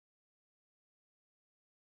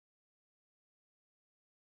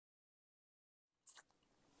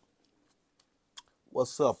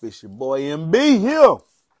What's up? It's your boy MBE here.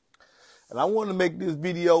 And I want to make this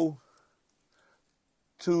video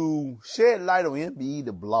to shed light on MBE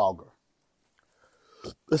the blogger,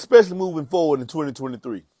 especially moving forward in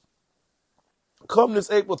 2023. Come this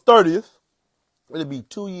April 30th, it'll be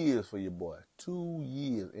 2 years for your boy. 2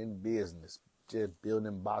 years in business, just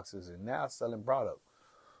building boxes and now selling product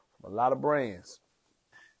from a lot of brands.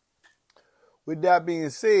 With that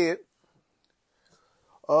being said,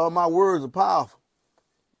 my words are powerful.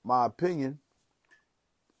 My opinion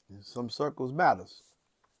in some circles matters.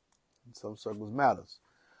 In some circles matters.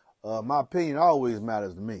 My opinion always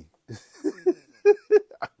matters to me.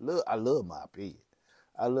 I love my opinion.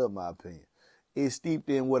 I love my opinion. It's steeped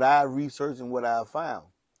in what I researched and what I found.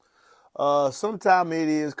 Sometimes it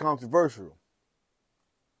is controversial.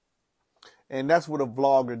 And that's what a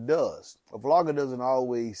vlogger does. A vlogger doesn't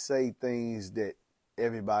always say things that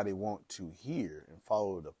everybody want to hear and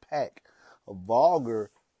follow the pack. A vlogger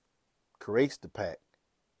creates the pack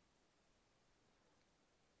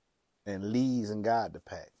and leads and guides the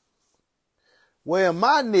pack. Well,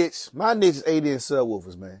 my niche is 8-inch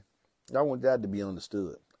subwoofers, man. I want that to be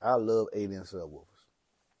understood. I love 8-inch subwoofers.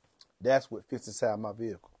 That's what fits inside my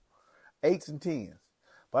vehicle. 8s and 10s.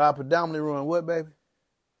 But I predominantly run what, baby?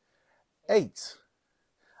 8s.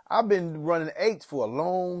 I've been running 8s for a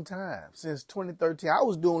long time, since 2013. I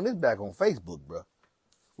was doing this back on Facebook, bro,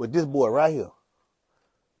 with this boy right here,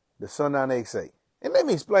 the Sundown X8. And let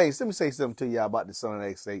me say something to y'all about the Sundown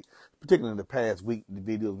X8, particularly in the past week, the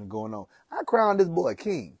video's been going on. I crowned this boy a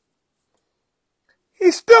king.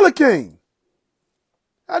 He's still a king.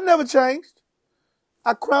 I never changed.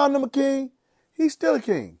 I crowned him a king. He's still a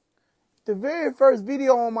king. The very first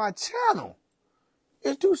video on my channel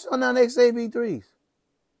is 2 Sundown X8 V3s.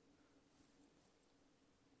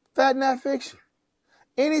 Fact, not fiction.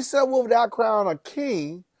 Any subwoofer that I crown a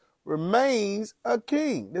king remains a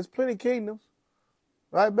king. There's plenty of kingdoms.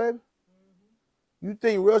 Right, baby? Mm-hmm. You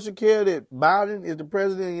think Russia care that Biden is the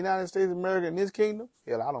president of the United States of America in this kingdom?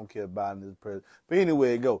 Hell, I don't care if Biden is the president. But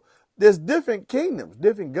anyway, it go. There's different kingdoms,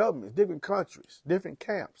 different governments, different countries, different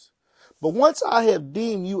camps. But once I have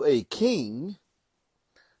deemed you a king,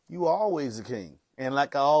 you are always a king. And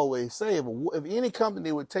like I always say, if any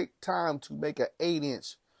company would take time to make an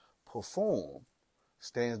 8-inch perform,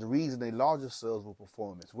 stands to reason their larger cells will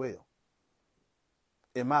perform as well.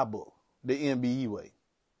 In my book, the MBE way.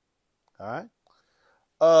 All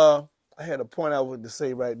right. I had a point I wanted to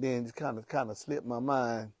say right then, just kind of slipped my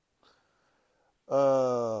mind.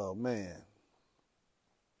 Oh man.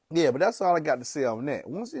 Yeah, but that's all I got to say on that.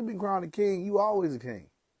 Once you've been crowned a king, you always a king.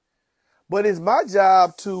 But it's my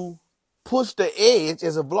job to push the edge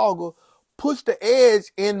as a vlogger, push the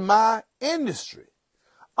edge in my industry.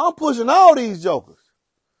 I'm pushing all these jokers.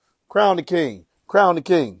 Crown the king, crown the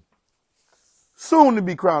king. Soon to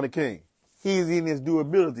be crowned the king. He's in his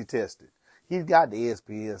durability testing. He's got the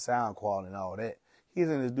SPS, sound quality, and all that. He's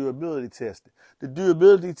in his durability testing. The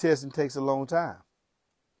durability testing takes a long time.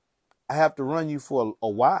 I have to run you for a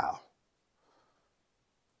while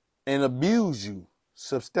and abuse you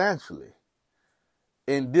substantially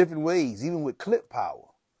in different ways, even with clip power,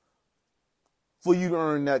 for you to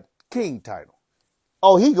earn that king title.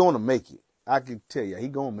 Oh, he gonna make it. I can tell you, he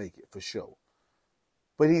gonna make it for sure.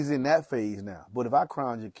 But he's in that phase now. But if I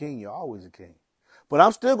crown you king, you're always a king. But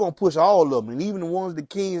I'm still going to push all of them. And even the ones, the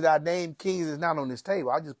kings that I named kings is not on this table.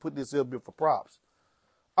 I just put this up here for props.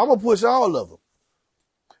 I'm going to push all of them.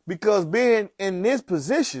 Because being in this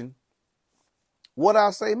position, what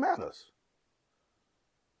I say matters.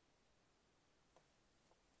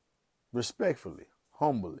 Respectfully,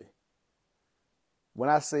 humbly. When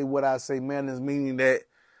I say what I say matters, meaning that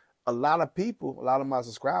a lot of people, a lot of my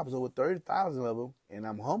subscribers, over 30,000 of them, and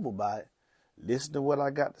I'm humbled by it, listen to what I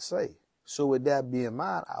got to say. So with that being in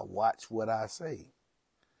mind, I watch what I say.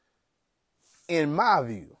 In my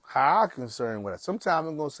view, how I'm concerned with it. Sometimes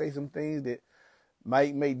I'm going to say some things that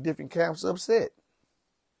might make different camps upset.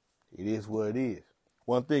 It is what it is.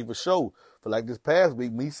 One thing for sure, for like this past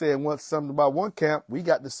week, me saying something about one camp, we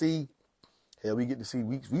got to see,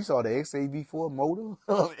 we saw the XAV4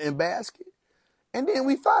 motor in basket. And then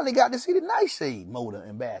we finally got to see the Nightshade motor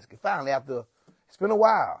and basket. Finally, after, it's been a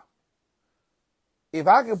while. If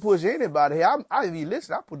I can push anybody here, I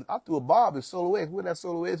threw a bob in Solo X. Where that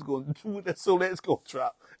Solo X going to do? What that Solo X going to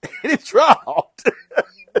drop? And it dropped.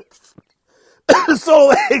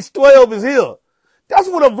 Solo X12 is here. That's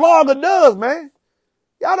what a vlogger does, man.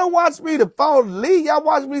 Y'all don't watch me to follow the lead. Y'all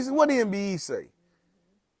watch me see what the MBE say.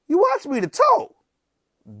 You watch me to talk.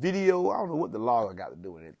 Video, I don't know what the logger got to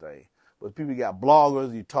do with anything. But people got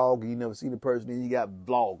bloggers, you talk, you never see the person, then you got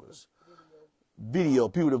bloggers. video,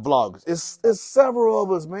 people that vloggers. It's several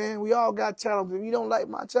of us, man. We all got channels. If you don't like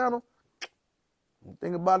my channel,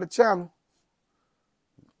 think about the channel.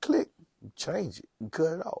 Click, change it, and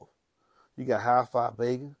cut it off. You got Hi-Fi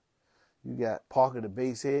Bacon. You got Parker the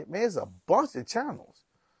Basshead. Man, it's a bunch of channels.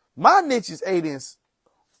 My niche is 8-inch.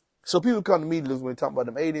 So people come to me when they talk about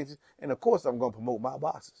them 8 inches, and of course I'm going to promote my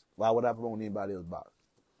boxes. Why would I promote anybody else's box?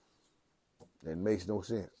 That makes no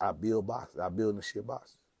sense. I build boxes. I build and ship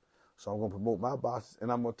boxes. So I'm going to promote my boxes,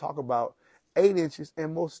 and I'm going to talk about 8 inches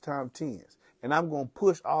and most of the time 10s. And I'm going to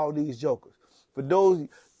push all these jokers. For those,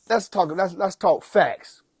 let's talk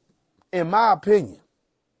facts. In my opinion,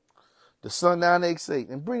 the Sundown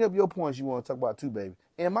X8, and bring up your points you want to talk about too, baby.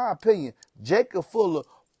 In my opinion, Jacob Fuller's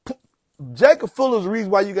the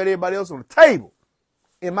reason why you got everybody else on the table.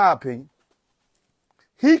 In my opinion,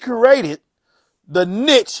 he created the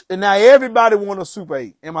niche, and now everybody want a Super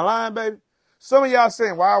 8. Am I lying, baby? Some of y'all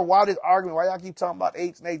saying, why this argument? Why y'all keep talking about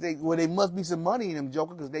 8s and 8s? Well, there must be some money in them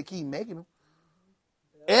jokers because they keep making them.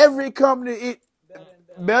 Every company,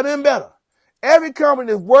 better and better. Every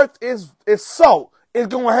company that's worth its salt is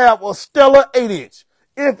going to have a stellar 8-inch.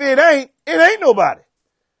 If it ain't nobody.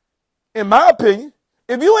 In my opinion,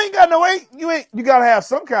 if you ain't got no 8, you got to have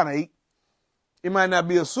some kind of 8. It might not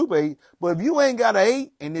be a Super 8, but if you ain't got an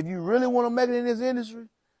 8, and if you really want to make it in this industry,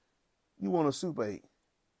 you want a Super 8.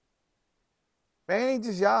 Man, it ain't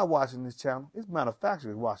just y'all watching this channel. It's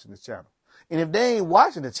manufacturers watching this channel. And if they ain't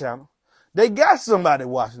watching the channel, they got somebody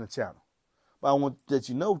watching the channel. But I want to let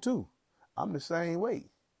you know, too, I'm the same way.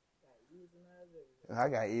 I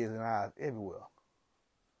got ears and eyes everywhere.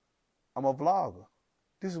 I'm a vlogger.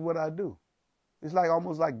 This is what I do. It's like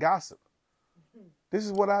almost like gossip. This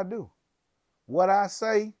is what I do. What I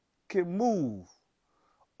say can move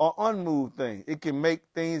or unmove things. It can make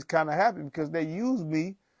things kind of happen because they use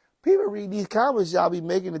me. People read these comments y'all be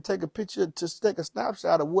making to take a picture, to take a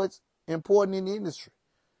snapshot of what's important in the industry.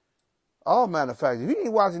 All manufacturers. If you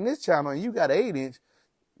ain't watching this channel and you got an 8-inch,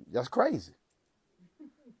 that's crazy.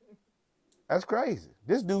 That's crazy.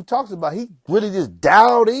 This dude talks about he really just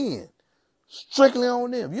dialed in. Strictly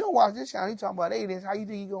on them. If you don't watch this channel, he talking about 8-inch, how you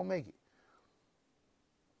think he gonna make it?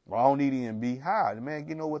 Well, I don't need MBE. How? The man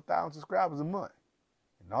getting over 1,000 subscribers a month.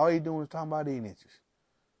 And all he doing is talking about 8 inches.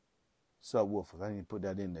 Subwoofers. I didn't put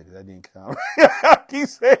that in there because I didn't count. I keep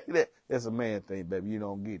saying that. That's a man thing, baby. You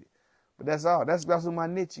don't get it. But that's all. That's what my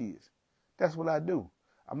niche is. That's what I do.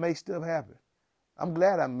 I make stuff happen. I'm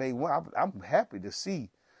glad I made one. I'm happy to see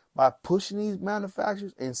by pushing these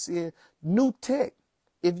manufacturers and seeing new tech.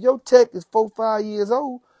 If your tech is 4-5 years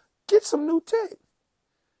old, get some new tech.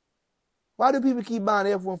 Why do people keep buying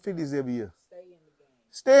F-150s every year?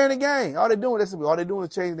 Stay in the game. All they're doing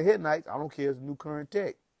is changing the headlights. I don't care. It's new current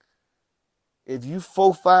tech. If you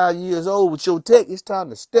 4-5 years old with your tech, it's time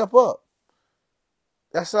to step up.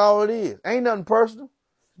 That's all it is. Ain't nothing personal.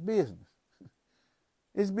 It's business.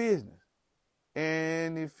 It's business.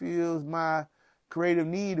 And it feels my creative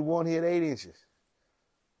need to want to hit 8 inches.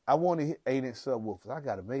 I want to hit 8-inch subwoofers. I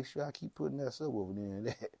got to make sure I keep putting that subwoofer in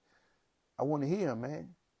there. I want to hear them, man.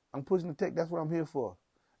 I'm pushing the tech. That's what I'm here for.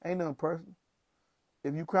 Ain't nothing personal.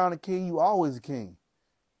 If you crown a king, you always a king.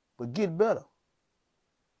 But get better.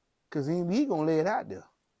 Because he going to lay it out there.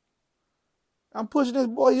 I'm pushing this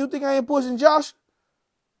boy. You think I ain't pushing Josh?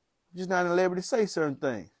 I'm just not at liberty to say certain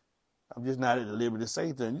things. I'm just not at the liberty to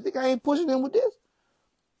say things. You think I ain't pushing him with this?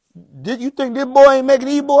 Did you think this boy ain't making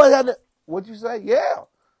these boys have to... What you say? Yeah.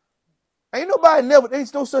 Ain't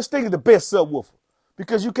no such thing as the best subwoofer.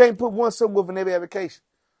 Because you can't put one subwoofer in every application.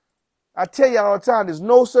 I tell you all the time, there's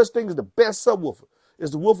no such thing as the best subwoofer.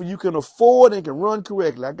 It's the woofer you can afford and can run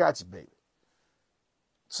correctly. I got you, baby.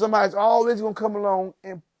 Somebody's always going to come along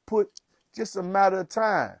and put just a matter of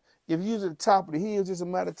time. If you're at the top of the hill, just a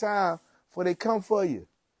matter of time before they come for you.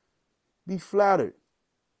 Be flattered.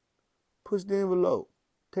 Push the envelope.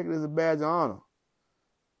 Take it as a badge of honor.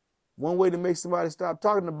 One way to make somebody stop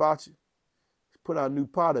talking about you is put out a new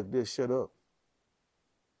product. They'll shut up.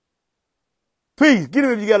 Peace. Get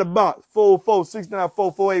him if you got a box.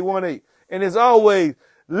 404-694-4818. And as always,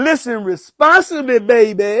 listen responsibly,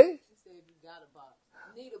 baby. She said you got a box.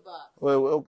 You need a box. Well,